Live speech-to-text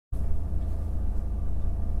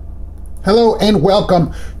Hello and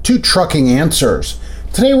welcome to Trucking Answers.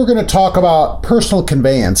 Today we're going to talk about personal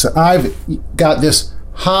conveyance. I've got this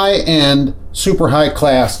high-end, super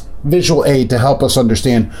high-class visual aid to help us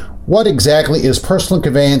understand what exactly is personal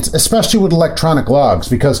conveyance, especially with electronic logs,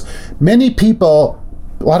 because a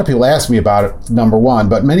lot of people ask me about it, number one,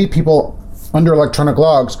 but many people under electronic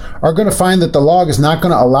logs are going to find that the log is not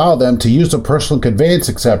going to allow them to use the personal conveyance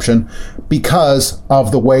exception because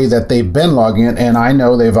of the way that they've been logging it. And I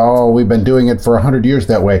know we've been doing it for 100 years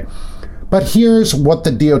that way. But here's what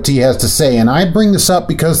the DOT has to say. And I bring this up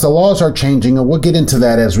because the laws are changing, and we'll get into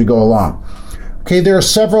that as we go along. Okay, there are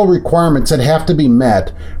several requirements that have to be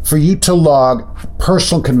met for you to log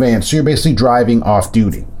personal conveyance. So you're basically driving off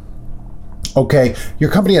duty. Okay,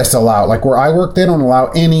 your company has to allow, like where I work, they don't allow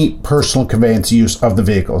any personal conveyance use of the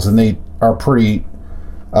vehicles, and they are pretty,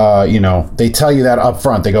 they tell you that up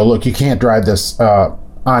front. They go, look, you can't drive this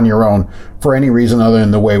on your own for any reason other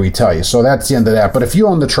than the way we tell you. So that's the end of that. But if you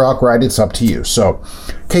own the truck, right, it's up to you. So,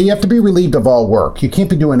 okay, you have to be relieved of all work. You can't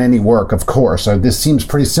be doing any work, of course. This seems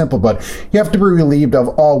pretty simple, but you have to be relieved of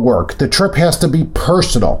all work. The trip has to be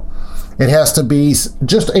personal. It has to be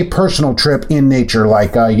just a personal trip in nature,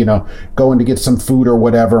 like, going to get some food or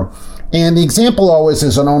whatever. And the example always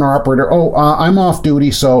is an owner-operator, I'm off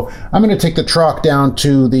duty, so I'm going to take the truck down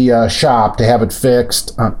to the shop to have it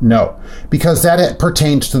fixed. No, because that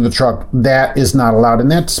pertains to the truck. That is not allowed.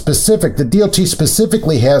 And that's specific. The DOT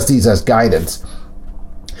specifically has these as guidance.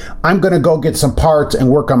 I'm going to go get some parts and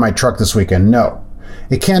work on my truck this weekend. No.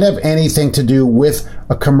 It can't have anything to do with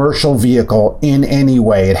a commercial vehicle in any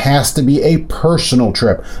way. It has to be a personal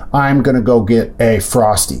trip. I'm going to go get a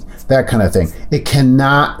Frosty, that kind of thing. It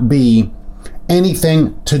cannot be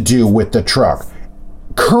anything to do with the truck.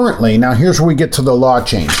 Currently, now here's where we get to the law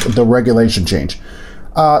change, the regulation change.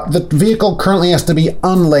 The vehicle currently has to be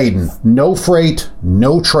unladen, no freight,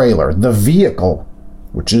 no trailer. The vehicle,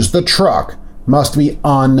 which is the truck, must be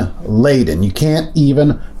unladen. You can't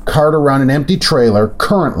even cart around an empty trailer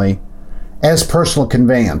currently as personal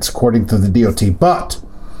conveyance, according to the DOT. But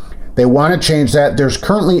they want to change that. There's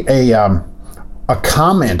currently a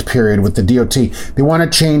comment period with the DOT. They want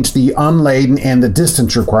to change the unladen and the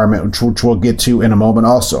distance requirement, which we'll get to in a moment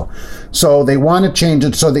also. So they want to change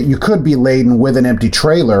it so that you could be laden with an empty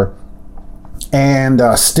trailer and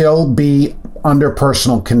still be under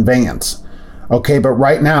personal conveyance. Okay, but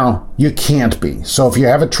right now, you can't be. So if you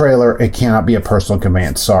have a trailer, it cannot be a personal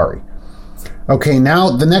conveyance. Sorry. Okay, now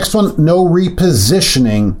the next one, no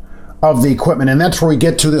repositioning of the equipment. And that's where we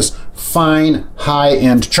get to this fine,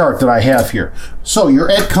 high-end chart that I have here. So you're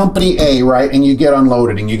at company A, right, and you get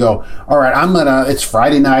unloaded, and you go, all right, it's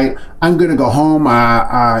Friday night. I'm going to go home.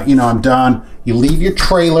 I'm done. You leave your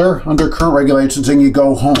trailer under current regulations, and you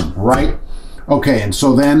go home, right? Okay, and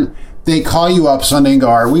so then they call you up Sunday and go,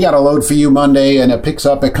 all right, we got a load for you Monday, and it picks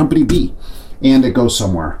up at company B, and it goes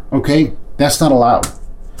somewhere. Okay? That's not allowed.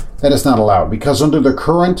 That is not allowed, because under the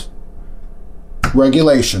current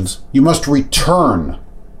regulations, you must return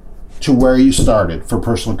to where you started for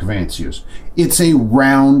personal conveyance use. It's a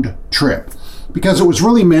round trip, because it was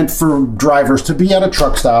really meant for drivers to be at a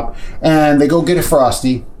truck stop, and they go get a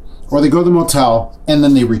Frosty, or they go to the motel, and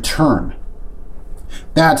then they return.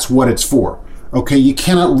 That's what it's for. Okay, you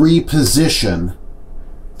cannot reposition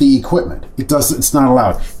the equipment. It's not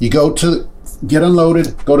allowed. You go to get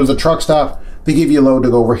unloaded, go to the truck stop, they give you a load to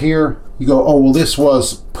go over here. You go, oh, well, this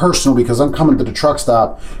was personal because I'm coming to the truck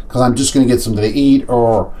stop because I'm just going to get something to eat,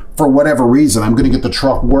 or for whatever reason, I'm going to get the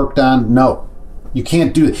truck worked on. No, you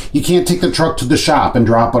can't do it. You can't take the truck to the shop and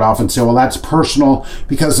drop it off and say, well, that's personal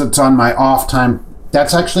because it's on my off time.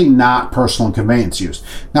 That's actually not personal conveyance use.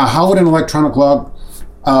 Now, how would an electronic log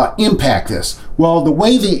impact this? Well, the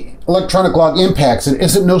way the electronic log impacts it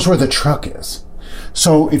is it knows where the truck is.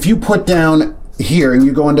 So if you put down here and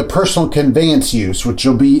you go into personal conveyance use, which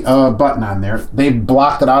will be a button on there, they've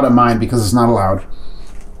blocked it out of mine because it's not allowed.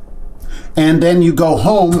 And then you go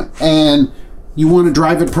home and you want to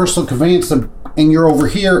drive it personal conveyance and you're over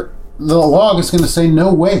here, the log is going to say,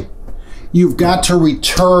 no way. You've got to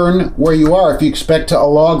return where you are if you expect to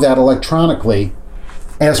log that electronically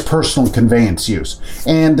as personal conveyance use.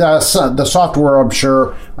 And so the software, I'm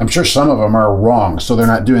sure some of them are wrong, so they're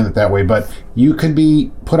not doing it that way, but you could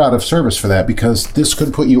be put out of service for that because this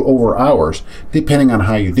could put you over hours depending on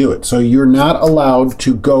how you do it. So you're not allowed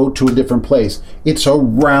to go to a different place. It's a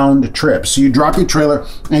round trip. So you drop your trailer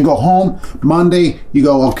and go home. Monday, you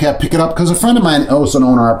go, okay, I'll pick it up, because a friend of mine is an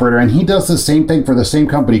owner-operator, and he does the same thing for the same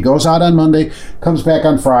company. Goes out on Monday, comes back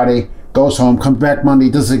on Friday, goes home, comes back Monday,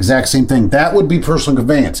 does the exact same thing. That would be personal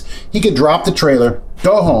conveyance. He could drop the trailer,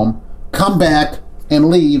 go home, come back, and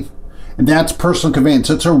leave, And that's personal conveyance.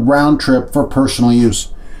 It's a round trip for personal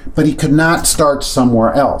use. But he could not start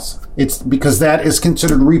somewhere else. It's because that is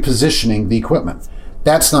considered repositioning the equipment.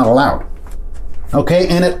 That's not allowed. Okay,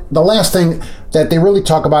 and the last thing that they really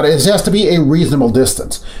talk about is it has to be a reasonable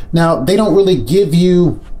distance. Now, they don't really give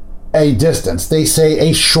you a distance. They say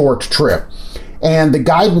a short trip. And the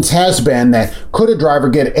guidance has been that could a driver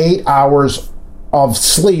get 8 hours of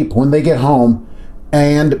sleep when they get home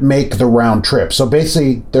and make the round trip? So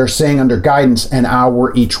basically, they're saying under guidance an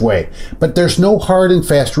hour each way. But there's no hard and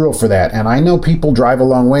fast rule for that. And I know people drive a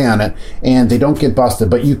long way on it and they don't get busted,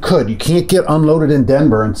 but you could. You can't get unloaded in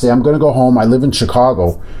Denver and say, I'm going to go home. I live in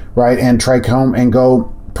Chicago, right? And try home and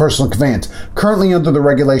go personal conveyance. Currently, under the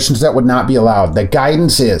regulations, that would not be allowed. The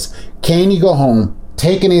guidance is, can you go home,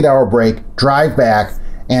 take an 8-hour break, drive back,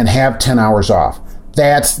 and have 10 hours off?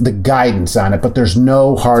 That's the guidance on it, but there's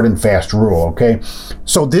no hard and fast rule, okay?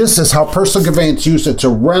 So this is how personal conveyance use. It's a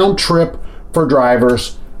round trip for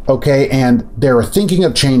drivers, okay? And they're thinking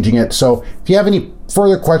of changing it. So if you have any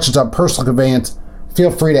further questions on personal conveyance,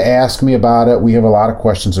 feel free to ask me about it. We have a lot of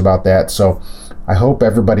questions about that. So I hope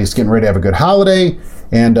everybody's getting ready to have a good holiday.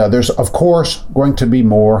 And there's, of course, going to be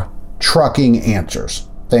more trucking answers.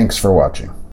 Thanks for watching.